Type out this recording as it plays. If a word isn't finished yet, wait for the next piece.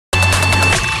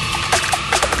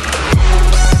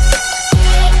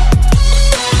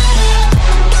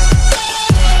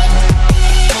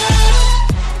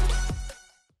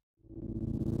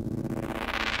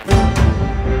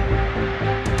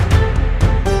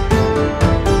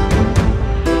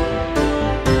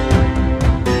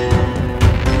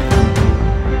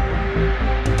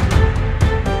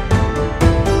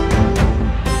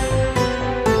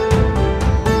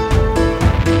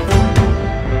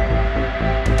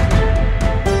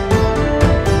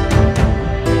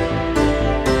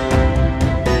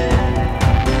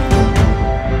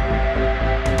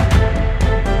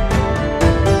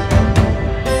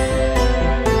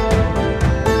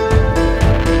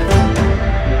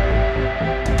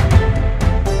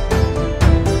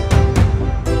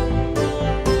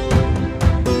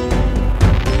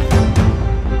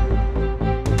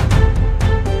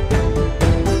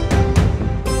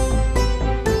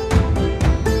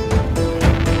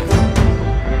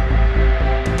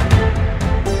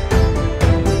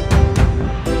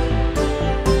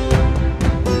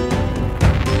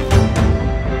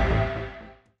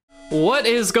What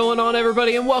is going on,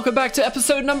 everybody, and welcome back to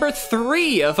episode number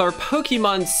 3 of our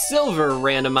Pokemon Silver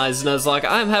Randomized Nuzlocke.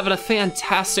 I'm having a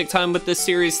fantastic time with this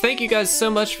series. Thank you guys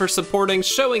so much for supporting,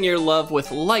 showing your love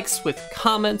with likes, with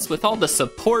comments, with all the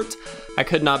support. I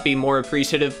could not be more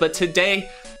appreciative, but today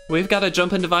we've got to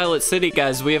jump into Violet City,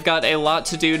 guys. We have got a lot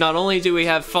to do. Not only do we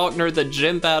have Faulkner, the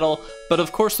gym battle, but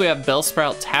of course we have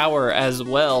Bellsprout Tower as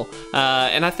well.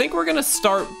 And I think we're gonna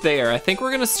start there. I think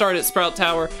we're gonna start at Sprout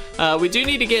Tower. We do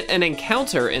need to get an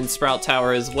encounter in Sprout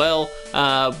Tower as well.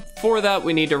 For that,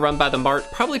 we need to run by the mart,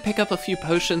 probably pick up a few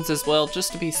potions as well,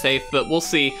 just to be safe, but we'll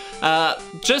see.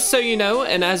 Just so you know,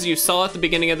 and as you saw at the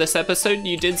beginning of this episode,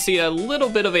 you did see a little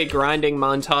bit of a grinding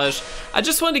montage. I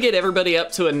just wanted to get everybody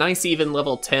up to a nice even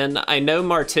level 10. I know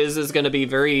Martiz is gonna be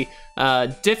very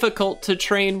difficult to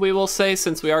train, we will say,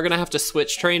 since we are going to have to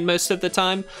switch train most of the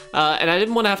time, and I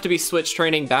didn't want to have to be switch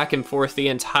training back and forth the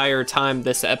entire time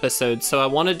this episode, so I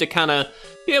wanted to kind of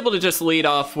be able to just lead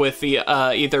off with the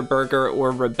either Burger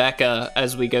or Rebecca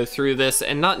as we go through this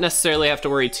and not necessarily have to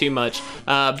worry too much,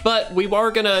 but we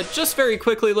are going to just very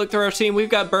quickly look through our team. We've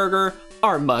got Burger,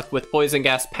 our Muck with Poison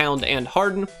Gas, Pound, and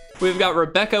Harden. We've got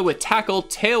Rebecca with Tackle,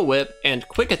 Tail Whip, and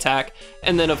Quick Attack,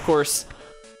 and then of course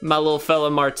my little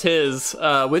fella Martiz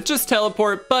with just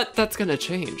Teleport, but that's gonna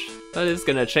change. That is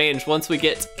gonna change once we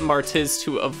get Martiz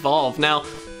to evolve. Now,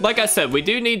 like I said, we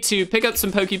do need to pick up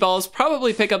some Pokeballs,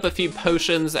 probably pick up a few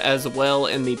potions as well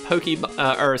in the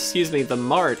the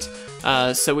mart,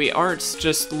 so we aren't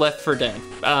just left for dead.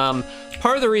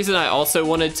 Part of the reason I also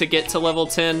wanted to get to level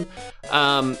 10,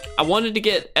 I wanted to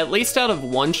get at least out of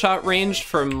one-shot range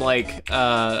from like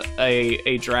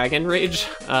a Dragon Rage,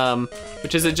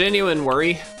 which is a genuine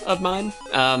worry of mine.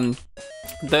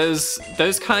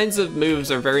 Those kinds of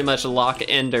moves are very much lock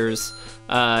enders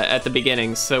at the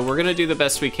beginning, so we're gonna do the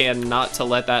best we can not to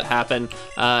let that happen.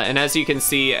 And as you can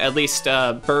see, at least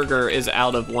Burger is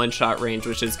out of one-shot range,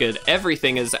 which is good.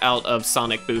 Everything is out of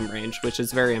Sonic Boom range, which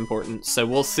is very important. So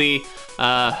we'll see.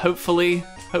 Hopefully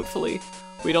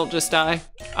we don't just die.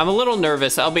 I'm a little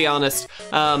nervous, I'll be honest.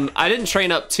 I didn't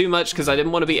train up too much because I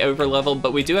didn't want to be over leveled,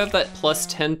 but we do have that plus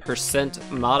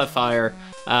 10% modifier,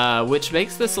 which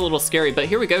makes this a little scary. But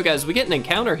here we go, guys. We get an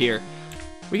encounter here.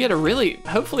 We get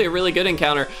hopefully a really good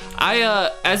encounter.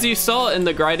 As you saw in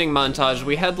the grinding montage,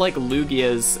 we had like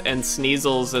Lugias and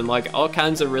Sneasels and like all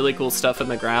kinds of really cool stuff in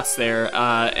the grass there.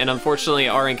 And unfortunately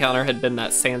our encounter had been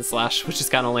that Sand Slash, which is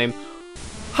kind of lame.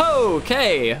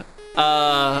 Okay,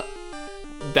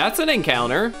 that's an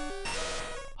encounter.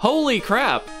 Holy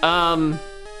crap.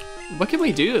 What can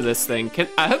we do to this thing?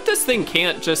 I hope this thing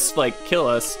can't just like kill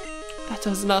us. That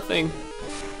does nothing.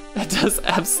 That does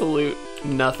absolute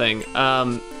nothing.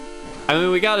 I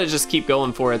mean, we gotta just keep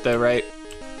going for it though, right?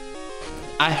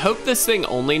 I hope this thing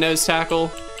only knows Tackle.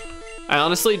 I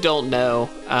honestly don't know.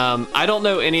 I don't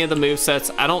know any of the movesets.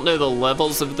 I don't know the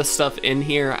levels of the stuff in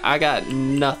here. I got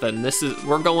nothing.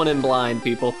 We're going in blind,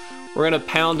 people. We're gonna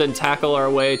Pound and Tackle our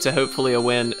way to hopefully a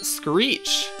win.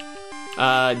 Screech.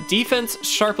 Defense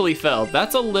sharply fell.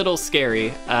 That's a little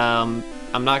scary.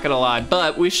 I'm not gonna lie,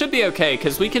 but we should be okay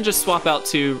because we can just swap out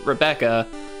to Rebecca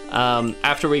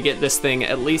after we get this thing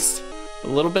at least a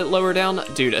little bit lower down.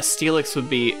 Dude, a Steelix would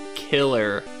be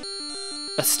killer.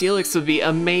 A Steelix would be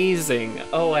amazing.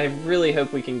 Oh, I really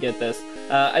hope we can get this.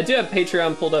 I do have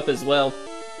Patreon pulled up as well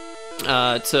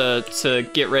to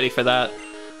get ready for that.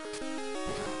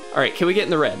 All right, can we get in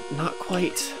the red? Not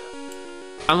quite.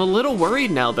 I'm a little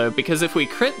worried now though, because if we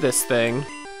crit this thing,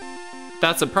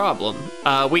 that's a problem.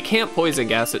 We can't Poison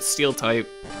Gas, it's Steel type.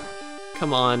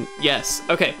 Come on, yes,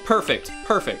 okay, perfect.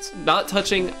 Not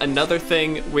touching another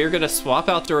thing. We're gonna swap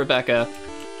out to Rebecca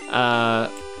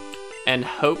and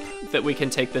hope that we can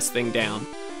take this thing down.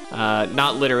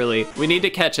 Not literally, we need to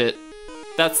catch it.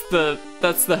 That's the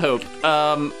hope.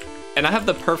 And I have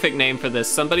the perfect name for this.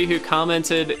 Somebody who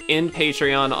commented in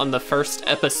Patreon on the first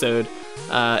episode,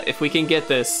 if we can get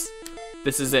this,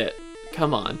 this is it.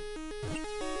 Come on.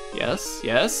 Yes.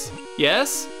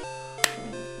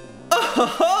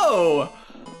 Oh!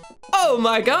 Oh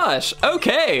my gosh,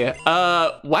 okay.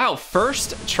 Wow,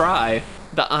 first try.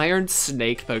 The Iron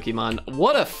Snake Pokemon.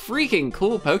 What a freaking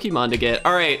cool Pokemon to get.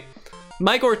 All right,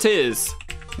 Mike Ortiz,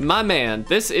 my man,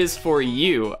 this is for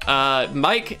you.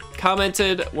 Mike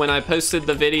commented when I posted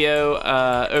the video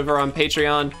over on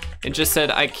Patreon and just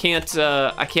said, I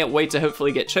can't wait to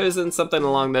hopefully get chosen, something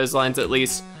along those lines at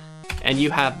least. And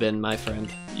you have been, my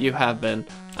friend. You have been.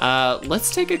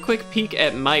 Let's take a quick peek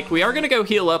at Mike. We are gonna go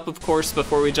heal up, of course,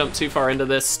 before we jump too far into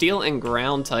this. Steel and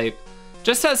Ground type.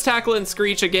 Just has Tackle and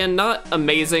Screech. Again, not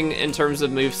amazing in terms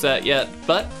of moveset yet,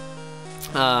 but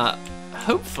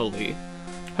hopefully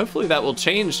Hopefully that will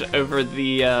change over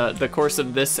the course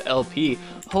of this LP.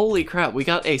 Holy crap, we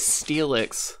got a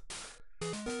Steelix.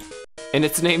 And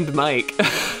it's named Mike.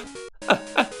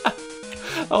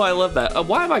 Oh, I love that.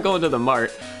 Why am I going to the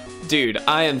mart? Dude,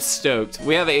 I am stoked.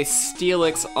 We have a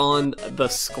Steelix on the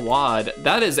squad.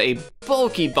 That is a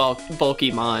bulky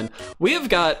mon. We have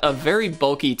got a very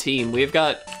bulky team. We've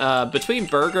got, between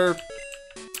Burger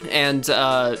and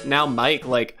now Mike,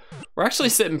 like, we're actually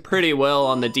sitting pretty well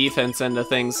on the defense end of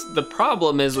things. The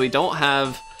problem is we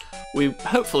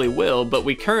hopefully will, but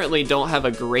we currently don't have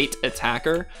a great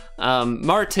attacker.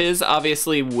 Martiz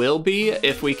obviously will be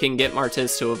if we can get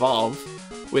Martiz to evolve,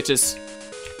 which is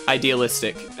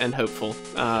idealistic and hopeful,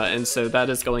 and so that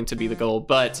is going to be the goal.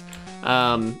 But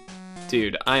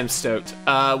dude, I am stoked.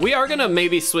 We are gonna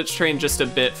maybe switch train just a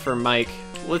bit for Mike.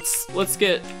 Let's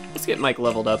get Mike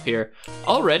leveled up here.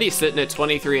 Already sitting at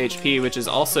 23 HP, which is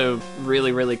also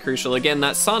really crucial. Again,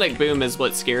 that sonic boom is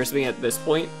what scares me at this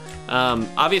point.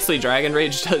 Obviously Dragon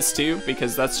Rage does too,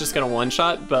 because that's just gonna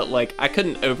one-shot, but like I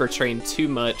couldn't overtrain too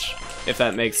much, if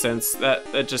that makes sense.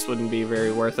 That just wouldn't be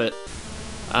very worth it.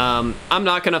 I'm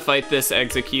not gonna fight this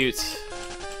execute.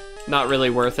 Not really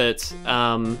worth it.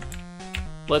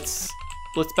 Let's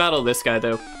battle this guy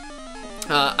though.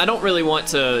 I don't really want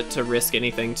to risk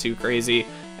anything too crazy,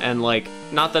 and like,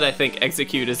 not that I think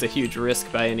execute is a huge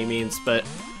risk by any means, but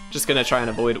just gonna try and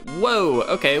avoid. Whoa,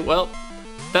 okay, well,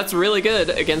 that's really good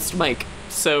against Mike,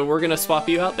 so we're gonna swap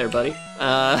you out there, buddy.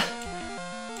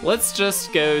 Let's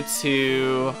just go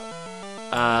to,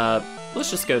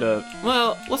 let's go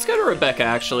to Rebecca,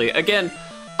 actually. Again,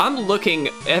 I'm looking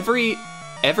every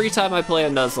time I play a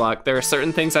Nuzlocke, there are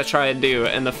certain things I try and do,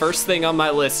 and the first thing on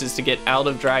my list is to get out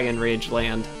of Dragon Rage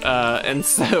land. And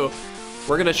so,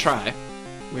 we're gonna try.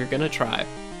 We're gonna try.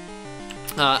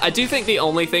 I do think the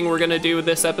only thing we're gonna do with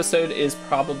this episode is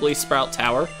probably Sprout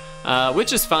Tower,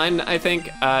 which is fine, I think.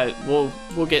 We'll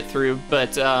get through,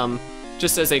 but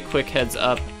just as a quick heads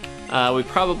up, we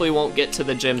probably won't get to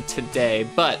the gym today,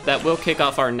 but that will kick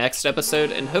off our next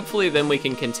episode, and hopefully then we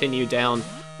can continue down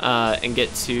and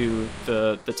get to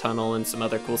the tunnel and some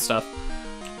other cool stuff.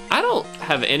 I don't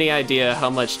have any idea how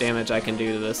much damage I can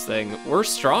do to this thing. We're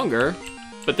stronger,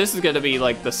 but this is gonna be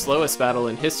like the slowest battle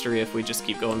in history if we just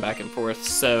keep going back and forth.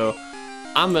 So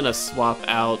I'm gonna swap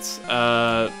out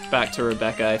back to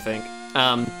Rebecca, I think.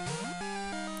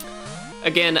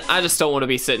 Again, I just don't want to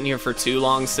be sitting here for too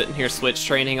long, sitting here switch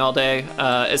training all day.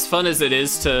 As fun as it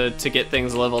is to get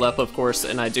things leveled up, of course,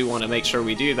 and I do want to make sure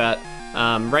we do that.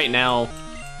 Right now,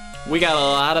 we got a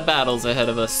lot of battles ahead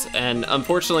of us, and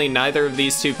unfortunately neither of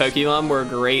these two Pokemon were a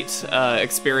great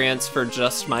experience for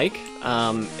just Mike.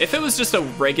 If it was just a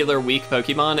regular weak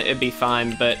Pokemon, it'd be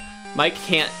fine, but Mike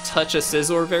can't touch a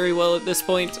Scizor very well at this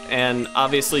point, and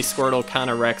obviously Squirtle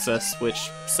kind of wrecks us, which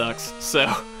sucks. So,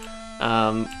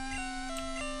 a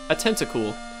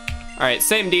Tentacool. Alright,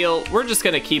 same deal. We're just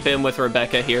gonna keep in with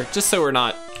Rebecca here, just so we're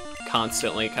not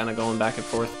constantly kind of going back and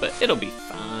forth, but it'll be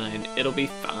fine. It'll be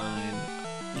fine.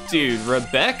 Dude,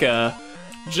 Rebecca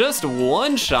just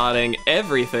one-shotting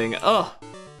everything. Oh,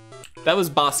 that was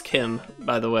Boss Kim,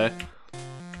 by the way.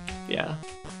 Yeah.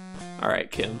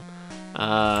 Alright, Kim.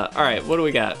 Alright, what do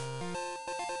we got?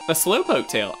 A Slowpoke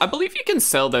tail. I believe you can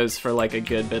sell those for like a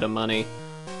good bit of money.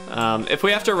 If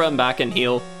we have to run back and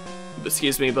heal,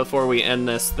 excuse me, before we end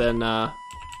this, then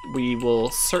we will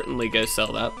certainly go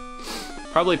sell that.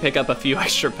 Probably pick up a few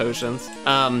extra potions.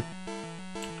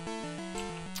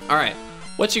 Alright.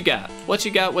 What you got? What you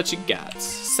got? What you got?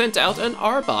 Sent out an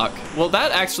Arbok. Well,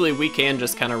 that actually we can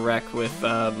just kind of wreck with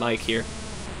Mike here.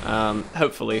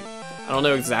 Hopefully. I don't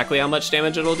know exactly how much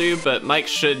damage it'll do, but Mike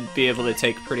should be able to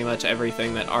take pretty much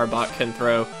everything that Arbok can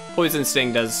throw. Poison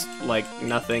Sting does, like,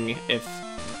 nothing if...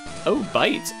 Oh,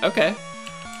 Bite. Okay.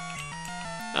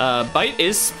 Bite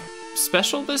is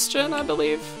special this gen, I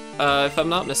believe, if I'm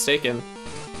not mistaken.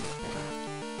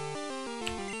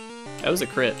 That was a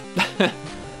crit.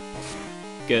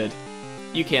 Good.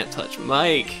 You can't touch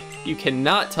Mike. You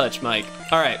cannot touch Mike.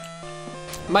 All right.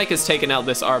 Mike has taken out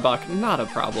this Arbok. Not a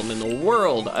problem in the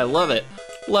world. I love it.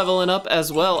 Leveling up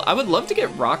as well. I would love to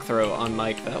get Rock Throw on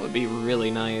Mike. That would be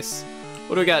really nice.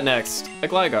 What do we got next? A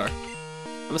Gligar.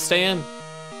 I'm gonna stay in.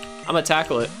 I'm gonna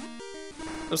tackle it.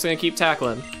 I'm just gonna keep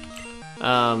tackling.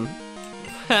 Nice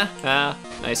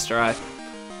try.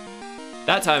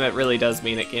 That time it really does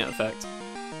mean it can't affect.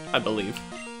 I believe.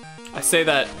 I say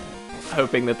that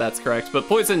hoping that that's correct, but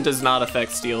poison does not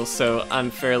affect steel, so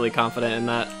I'm fairly confident in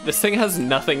that. This thing has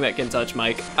nothing that can touch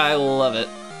Mike. I love it.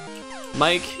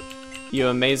 Mike, you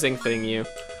amazing thing, you.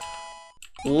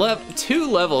 2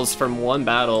 levels from 1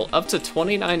 battle, up to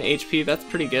 29 HP, that's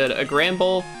pretty good. A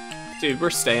Granbull, dude, we're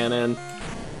staying in.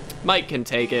 Mike can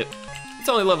take it. It's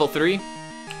only level 3.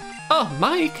 Oh,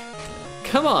 Mike!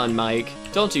 Come on, Mike.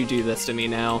 Don't you do this to me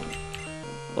now.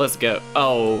 Let's go.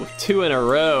 Oh, 2 in a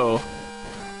row.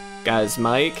 Guys,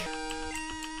 Mike's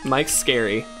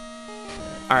scary.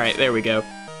 Alright, there we go.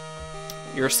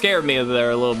 You scared me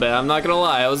there a little bit, I'm not gonna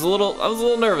lie. I was a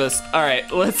little nervous.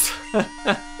 Alright, let's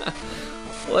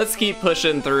let's keep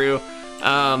pushing through.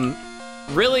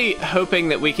 Really hoping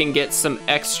that we can get some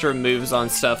extra moves on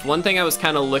stuff. One thing I was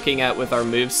kind of looking at with our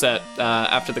moveset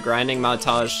after the grinding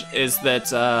montage is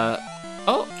that,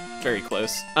 oh, very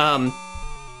close,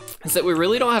 is that we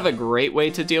really don't have a great way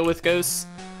to deal with ghosts.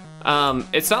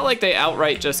 It's not like they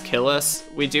outright just kill us.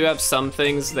 We do have some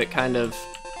things that kind of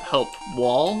help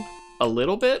wall a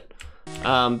little bit,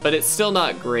 but it's still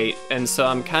not great, and so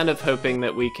I'm kind of hoping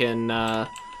that we can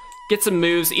get some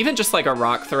moves, even just like a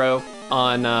rock throw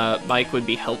on Mike would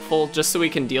be helpful, just so we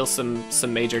can deal some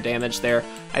major damage there.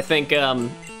 I think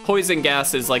poison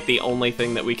gas is like the only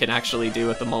thing that we can actually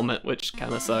do at the moment, which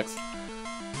kind of sucks.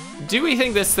 Do we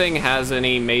think this thing has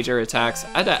any major attacks?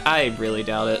 I really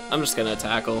doubt it. I'm just gonna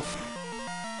tackle.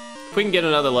 If we can get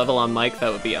another level on Mike,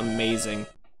 that would be amazing.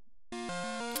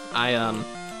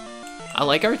 I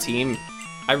like our team.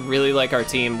 I really like our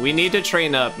team. We need to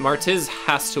train up. Martiz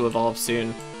has to evolve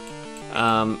soon.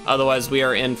 Otherwise we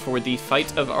are in for the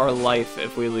fight of our life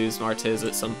if we lose Martiz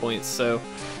at some point, so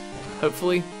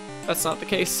hopefully that's not the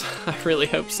case. I really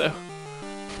hope so.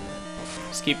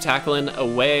 Just keep tackling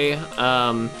away.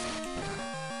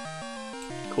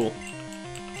 Cool.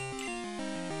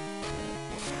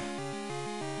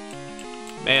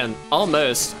 Man,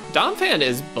 almost. Domfan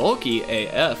is bulky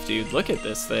AF, dude. Look at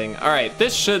this thing. All right,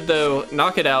 this should, though,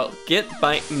 knock it out. Get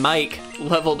Mike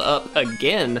leveled up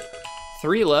again.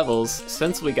 3 levels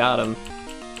since we got him.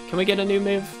 Can we get a new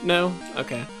move? No?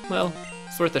 Okay, well,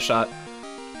 it's worth a shot.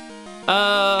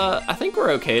 I think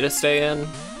we're okay to stay in.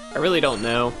 I really don't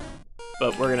know,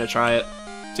 but we're gonna try it.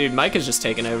 Dude, Mike is just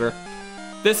taking over.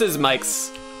 This is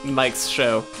Mike's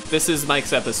show. This is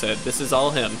Mike's episode. This is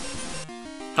all him.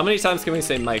 How many times can we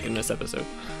say Mike in this episode?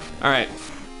 All right.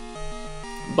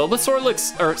 Bulbasaur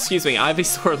looks, or excuse me,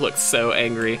 Ivysaur looks so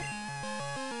angry.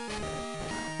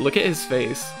 Look at his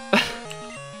face.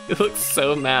 He looks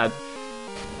so mad.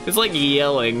 He's like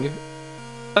yelling.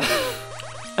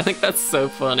 I think that's so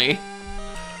funny.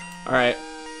 All right.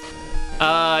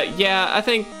 Yeah, I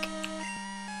think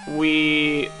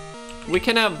we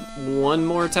can have one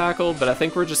more tackle, but I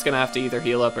think we're just gonna have to either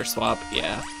heal up or swap.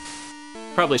 Yeah.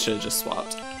 Probably should have just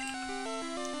swapped.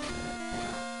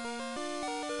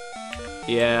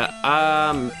 Yeah,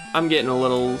 I'm getting a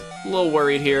little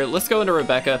worried here. Let's go into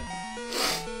Rebecca.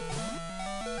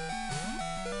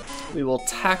 We will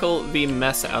tackle the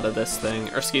mess out of this thing,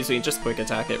 or excuse me, just quick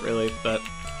attack it really, but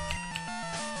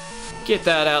get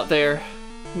that out there.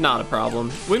 Not a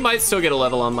problem. We might still get a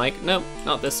level on Mike. Nope,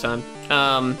 not this time.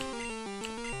 A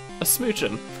smooch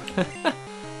him.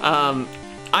 I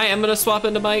am gonna swap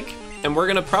into Mike, and we're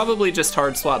gonna probably just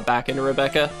hard swap back into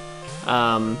Rebecca.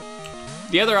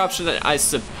 The other option that I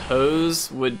suppose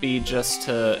would be just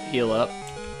to heal up,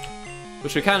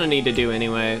 which we kind of need to do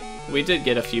anyway. We did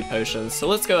get a few potions, so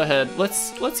let's go ahead.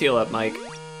 Let's heal up Mike.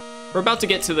 We're about to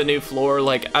get to the new floor.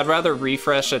 Like, I'd rather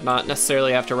refresh and not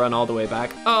necessarily have to run all the way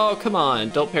back. Oh, come on,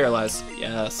 don't paralyze.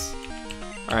 Yes.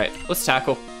 All right, let's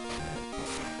tackle.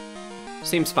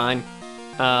 Seems fine.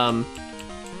 And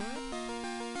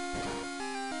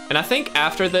I think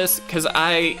after this, because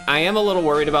I am a little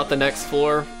worried about the next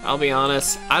floor, I'll be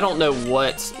honest. I don't know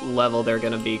what level they're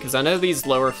gonna be, because I know these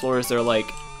lower floors are like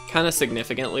kind of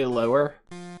significantly lower.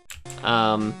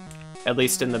 At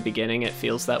least in the beginning, it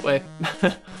feels that way.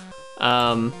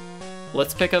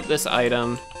 Let's pick up this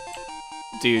item.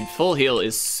 Dude, full heal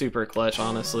is super clutch,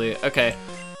 honestly. Okay,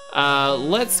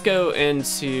 let's go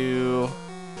into...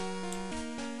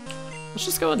 Let's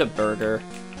just go into Burger.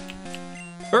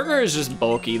 Burger is just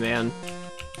bulky, man.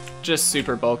 Just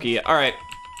super bulky. All right,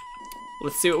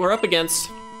 let's see what we're up against.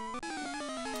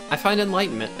 I find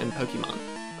enlightenment in Pokemon,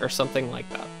 or something like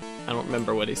that. I don't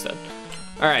remember what he said.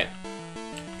 All right,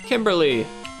 Kimberly,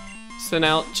 send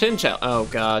out Chinchou. Oh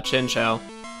God, Chinchou.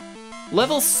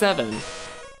 Level 7.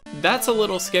 That's a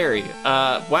little scary.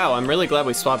 Wow, I'm really glad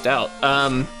we swapped out.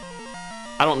 I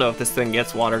don't know if this thing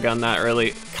gets water gun that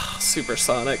early. God,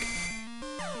 supersonic.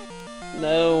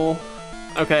 No.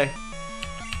 Okay.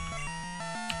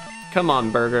 Come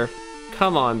on, Burger.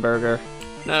 Come on, Burger.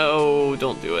 No,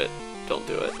 don't do it. Don't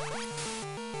do it.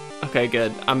 Okay,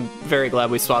 good. I'm very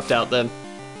glad we swapped out then.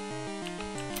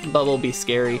 Bubble be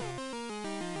scary.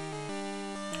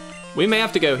 We may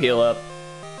have to go heal up,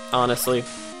 honestly.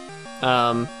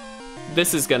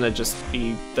 This is gonna just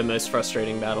be the most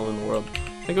frustrating battle in the world.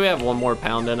 I think we have one more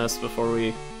pound in us before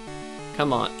we...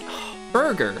 Come on. Oh,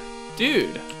 Burger!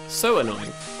 Dude, so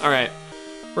annoying. Alright,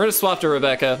 we're gonna swap to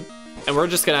Rebecca, and we're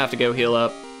just gonna have to go heal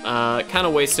up. Kind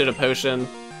of wasted a potion,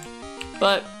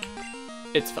 but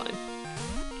it's fine.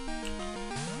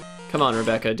 Come on,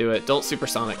 Rebecca, do it. Don't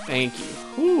supersonic. Thank you.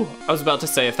 Whew. I was about to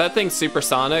say, if that thing's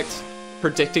supersonicked,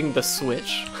 predicting the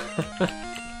switch,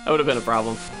 that would have been a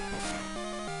problem.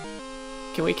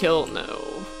 Can we kill? No.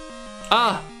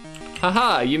 Ah!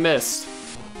 Haha, you missed.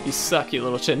 You suck, you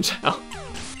little Chinchou.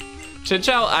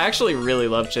 Chinchou, I actually really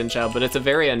love Chinchou, but it's a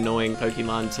very annoying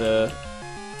Pokemon to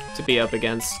be up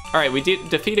against. All right, we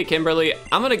defeated Kimberly.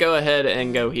 I'm gonna go ahead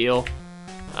and go heal.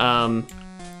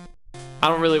 I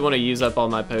don't really want to use up all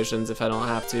my potions if I don't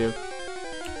have to.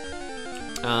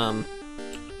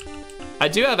 I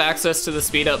do have access to the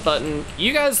speed up button.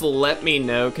 You guys let me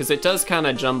know, because it does kind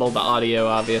of jumble the audio,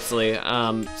 obviously.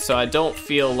 So I don't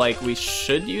feel like we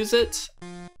should use it.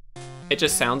 It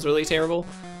just sounds really terrible.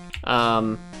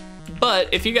 But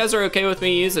if you guys are okay with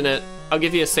me using it, I'll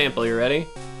give you a sample. You ready?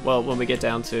 Well, when we get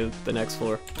down to the next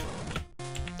floor.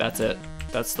 That's it.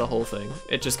 That's the whole thing.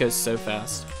 It just goes so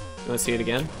fast. You wanna see it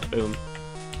again? Boom.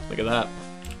 Look at that.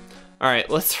 All right,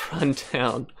 let's run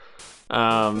down.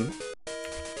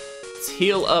 Let's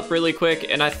heal up really quick,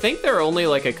 and I think there are only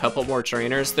like a couple more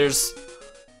trainers. There's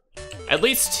at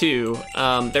least 2.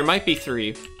 There might be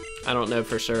 3. I don't know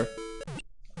for sure.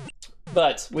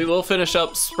 But we will finish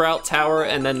up Sprout Tower,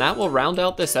 and then that will round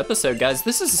out this episode, guys.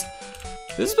 This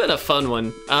has been a fun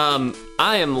one.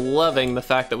 I am loving the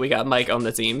fact that we got Mike on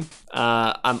the team.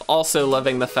 I'm also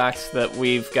loving the fact that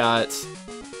we've got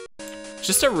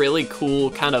just a really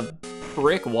cool kind of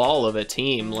brick wall of a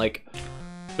team. Like,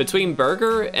 between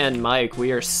Burger and Mike,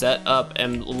 we are set up,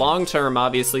 and long-term,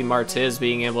 obviously, Martiz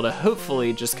being able to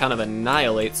hopefully just kind of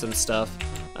annihilate some stuff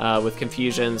with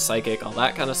Confusion, Psychic, all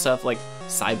that kind of stuff, like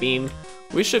Psybeam.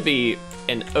 We should be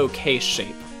in okay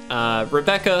shape.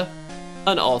 Rebecca,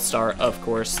 an all-star, of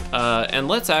course. And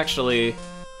let's actually...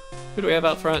 Who do we have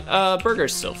out front?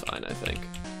 Burger's still fine, I think.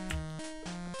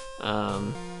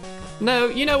 No,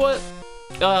 you know what?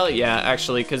 Yeah,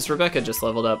 actually, because Rebecca just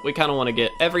leveled up. We kind of want to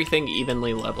get everything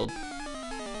evenly leveled.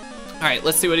 All right,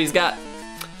 let's see what he's got.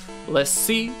 Let's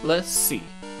see, let's see.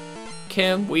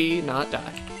 Can we not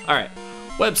die? All right,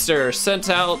 Webster sent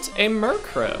out a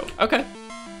Murkrow. Okay,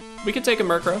 we can take a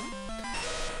Murkrow.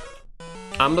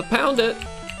 I'ma pound it.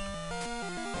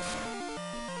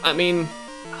 I mean,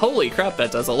 holy crap,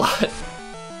 that does a lot.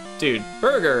 Dude,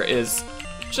 Burger is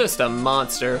just a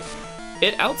monster.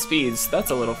 It outspeeds, that's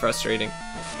a little frustrating.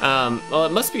 Well,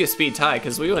 it must be a speed tie,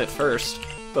 because we went first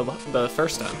the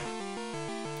first time.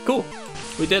 Cool,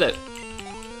 we did it.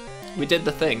 We did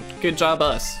the thing. Good job,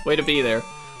 us. Way to be there.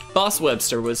 Boss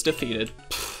Webster was defeated.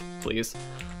 Pfft, please.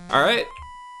 All right.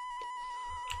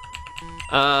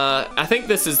 I think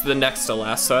this is the next to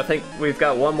last, so I think we've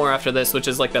got one more after this, which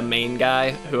is like the main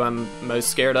guy who I'm most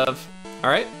scared of.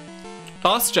 All right.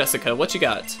 Boss Jessica, what you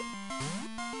got?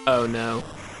 Oh, no.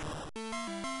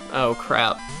 Oh,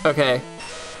 crap. Okay.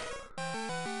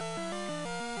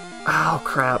 Oh,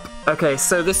 crap. Okay,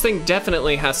 so this thing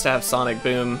definitely has to have Sonic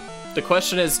Boom. The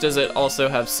question is, does it also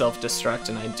have Self-Destruct,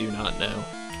 and I do not know.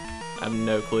 I have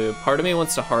no clue. Part of me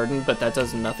wants to Harden, but that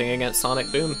does nothing against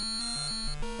Sonic Boom.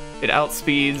 It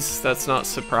outspeeds, that's not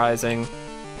surprising.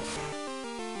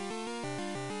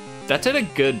 That did a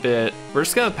good bit. We're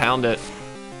just gonna pound it.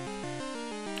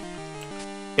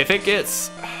 If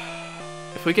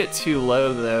we get too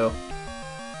low though,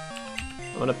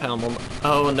 I'm gonna pound one.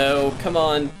 Oh no, come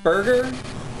on, Burger.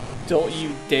 Don't you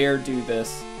dare do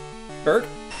this. Burg?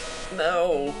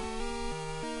 No.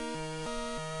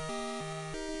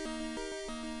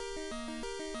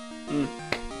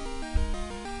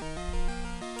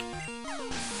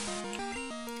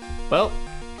 Well,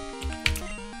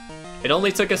 it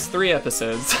only took us 3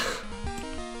 episodes.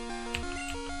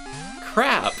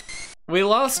 Crap, we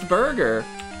lost Burger.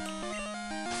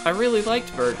 I really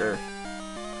liked Burger.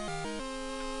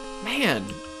 Man,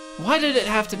 why did it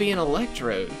have to be an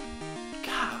Electrode?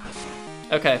 God.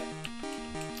 Okay,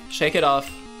 shake it off.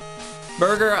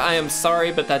 Burger, I am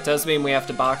sorry, but that does mean we have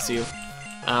to box you.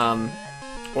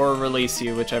 Or release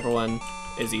you, whichever one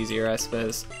is easier, I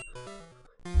suppose.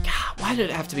 God, why did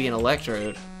it have to be an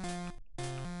Electrode?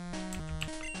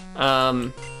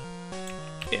 Yeah,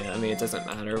 I mean, it doesn't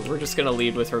matter. We're just gonna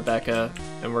lead with Rebecca,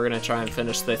 and we're gonna try and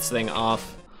finish this thing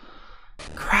off.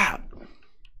 Crap.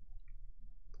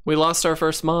 We lost our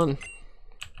first Mon.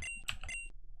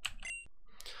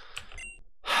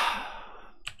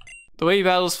 The way you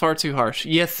battle is far too harsh.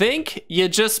 You think? You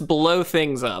just blow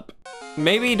things up.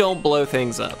 maybe don't blow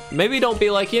things up. Maybe don't be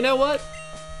like, you know what?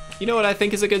 You know what I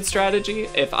think is a good strategy?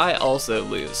 If I also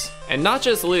lose. And not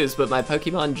just lose, but my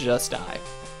Pokemon just die.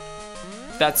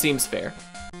 That seems fair.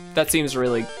 That seems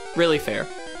really, really fair.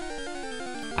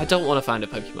 I don't want to find a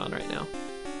Pokemon right now.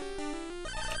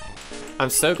 I'm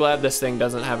so glad this thing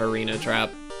doesn't have Arena Trap.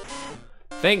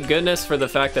 Thank goodness for the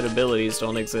fact that abilities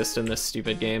don't exist in this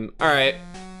stupid game. Alright.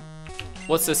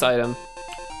 What's this item?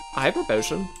 A Hyper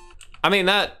Potion? I mean,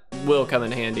 that will come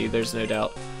in handy, there's no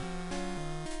doubt.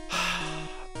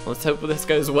 Let's hope this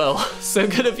goes well. So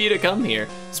good of you to come here.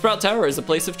 Sprout Tower is a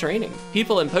place of training.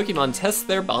 People and Pokemon test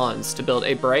their bonds to build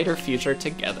a brighter future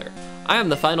together. I am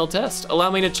the final test. Allow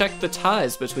me to check the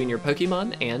ties between your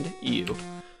Pokemon and you.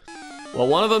 Well,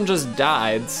 one of them just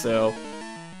died, so...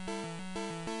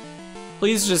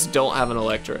 Please just don't have an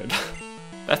Electrode.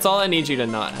 That's all I need you to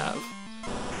not have.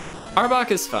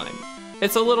 Arbok is fine.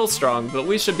 It's a little strong, but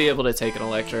we should be able to take an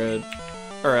Electrode,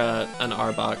 or an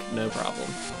Arbok, no problem.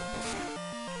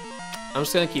 I'm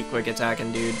just gonna keep quick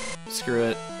attacking, dude. Screw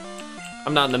it.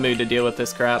 I'm not in the mood to deal with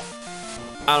this crap.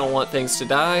 I don't want things to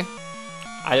die.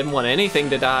 I didn't want anything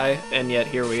to die, and yet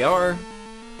here we are.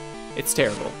 It's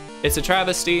terrible. It's a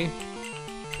travesty.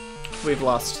 We've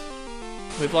lost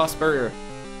Burger.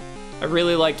 I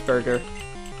really liked Burger.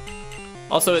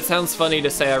 Also, it sounds funny to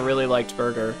say I really liked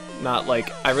Burger, not like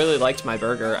I really liked my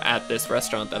burger at this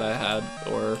restaurant that I had,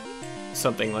 or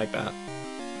something like that.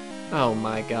 Oh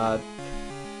my god.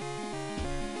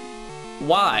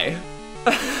 Why?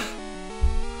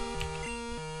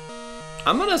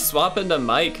 I'm gonna swap into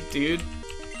Mike, dude.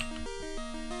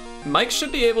 Mike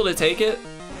should be able to take it.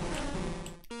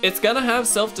 It's gonna have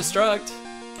self-destruct.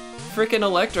 Freaking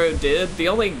Electrode did. The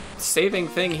only saving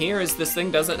thing here is this thing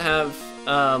doesn't have,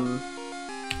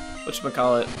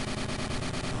 whatchamacallit.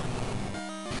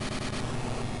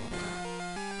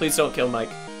 Please don't kill Mike.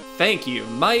 Thank you,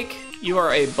 Mike. You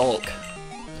are a bulk.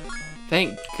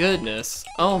 Thank goodness.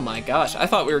 Oh my gosh, I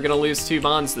thought we were gonna lose 2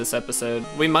 Mons this episode.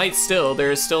 We might still,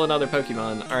 there is still another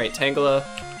Pokemon. All right, Tangela,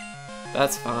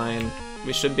 that's fine.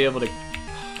 We should be able to...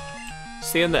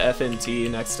 Seeing the FNT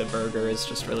next to Burger is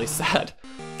just really sad.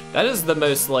 That is the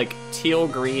most, like,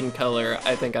 teal-green color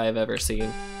I think I have ever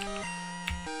seen.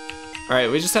 All right,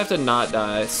 we just have to not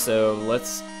die, so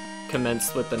let's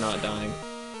commence with the not dying.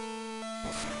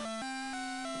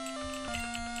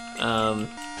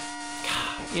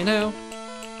 You know,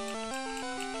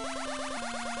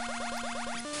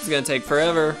 it's gonna take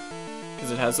forever because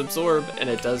it has Absorb and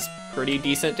it does pretty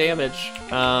decent damage.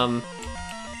 What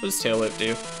does Tail Whip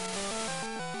do?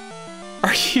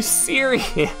 Are you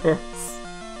serious?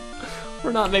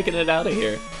 We're not making it out of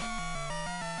here.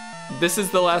 This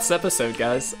is the last episode,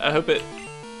 guys. I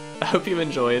hope you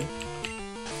enjoyed.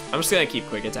 I'm just gonna keep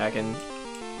quick attacking.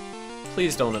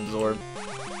 Please don't absorb.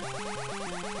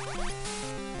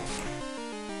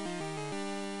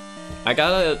 I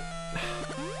gotta...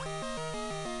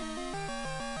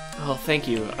 Oh, thank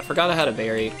you. I forgot I had a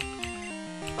berry.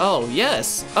 Oh,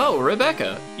 yes! Oh,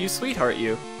 Rebecca! You sweetheart,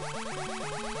 you.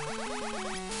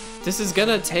 This is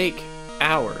gonna take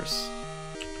hours.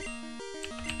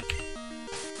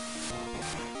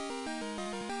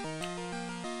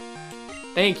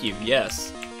 Thank you,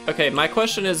 yes. Okay, my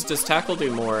question is, does Tackle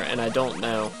do more? And I don't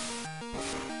know.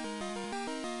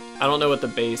 I don't know what the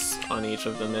base on each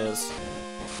of them is.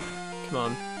 Come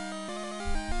on.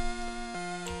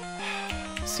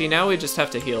 See, now we just have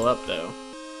to heal up, though.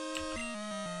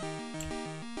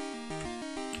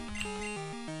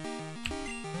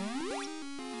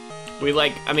 We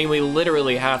we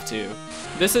literally have to.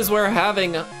 This is where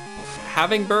having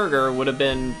Burger would have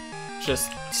been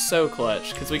just so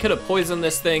clutch, because we could have poisoned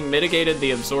this thing, mitigated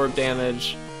the absorb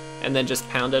damage, and then just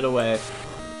pounded away.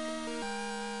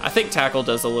 I think Tackle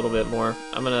does a little bit more.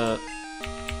 I'm gonna...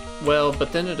 Well,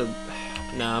 but then it'll...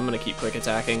 Nah, I'm gonna keep quick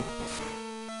attacking.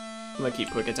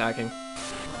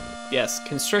 Yes,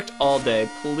 Constrict all day,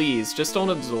 please. Just don't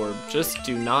absorb. Just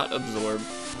do not absorb.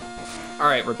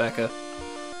 Alright, Rebecca.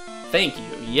 Thank you,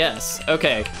 yes.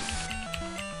 Okay.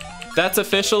 That's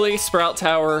officially Sprout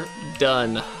Tower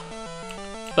done.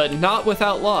 But not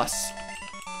without loss.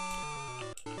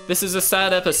 This is a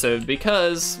sad episode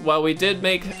because while we did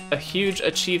make a huge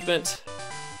achievement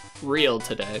real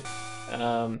today,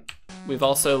 we've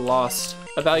also lost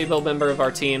a valuable member of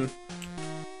our team.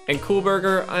 And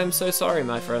Coolburger, I'm so sorry,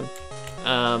 my friend.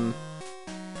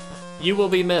 You will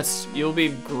be missed. You will be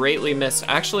greatly missed.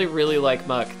 I actually really like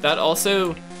Muck. That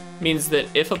also means that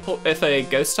if a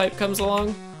ghost type comes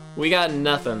along, we got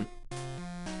nothing.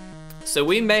 So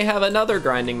we may have another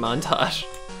grinding montage.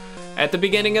 at the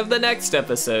beginning of the next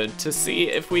episode to see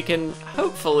if we can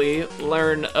hopefully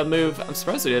learn a move. I'm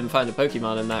surprised we didn't find a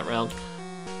Pokemon in that round.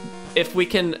 If we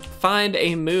can find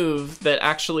a move that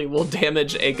actually will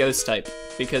damage a ghost type,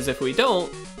 because if we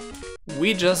don't,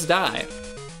 we just die.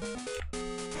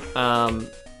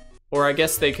 Or I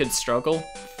guess they could struggle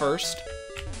first.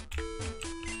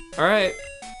 All right.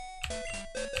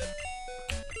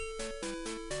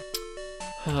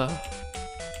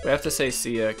 We have to say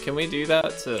see ya. Can we do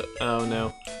that to, oh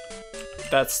no.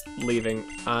 That's leaving,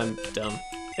 I'm dumb.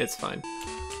 It's fine.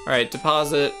 All right,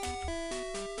 deposit.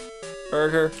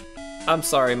 Burger, I'm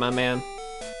sorry, my man.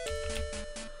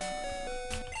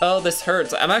 Oh, this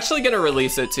hurts. I'm actually gonna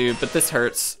release it too, but this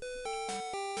hurts.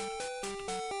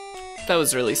 That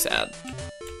was really sad.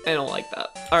 I don't like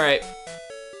that. All right,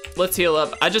 let's heal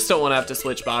up. I just don't wanna have to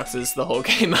switch boxes the whole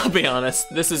game, I'll be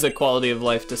honest. This is a quality of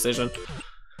life decision.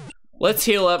 Let's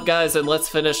heal up, guys, and let's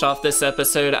finish off this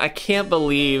episode. I can't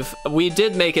believe we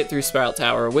did make it through Sprout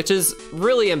Tower, which is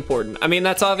really important. I mean,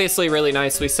 that's obviously really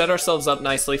nice. We set ourselves up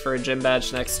nicely for a gym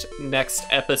badge next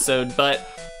episode, but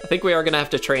I think we are gonna have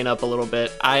to train up a little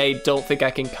bit. I don't think I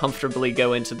can comfortably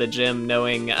go into the gym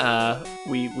knowing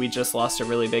we just lost a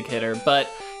really big hitter. But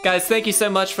guys, thank you so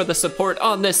much for the support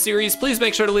on this series. Please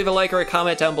make sure to leave a like or a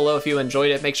comment down below if you enjoyed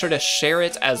it. Make sure to share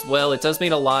it as well. It does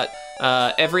mean a lot.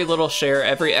 Every little share,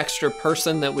 every extra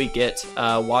person that we get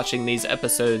watching these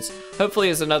episodes, hopefully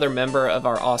is another member of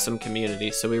our awesome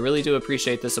community. So we really do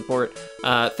appreciate the support.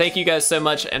 Thank you guys so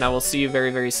much, and I will see you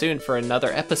very, very soon for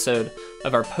another episode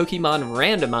of our Pokemon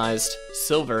Randomized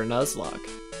Silver Nuzlocke.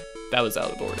 That was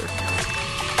out of order.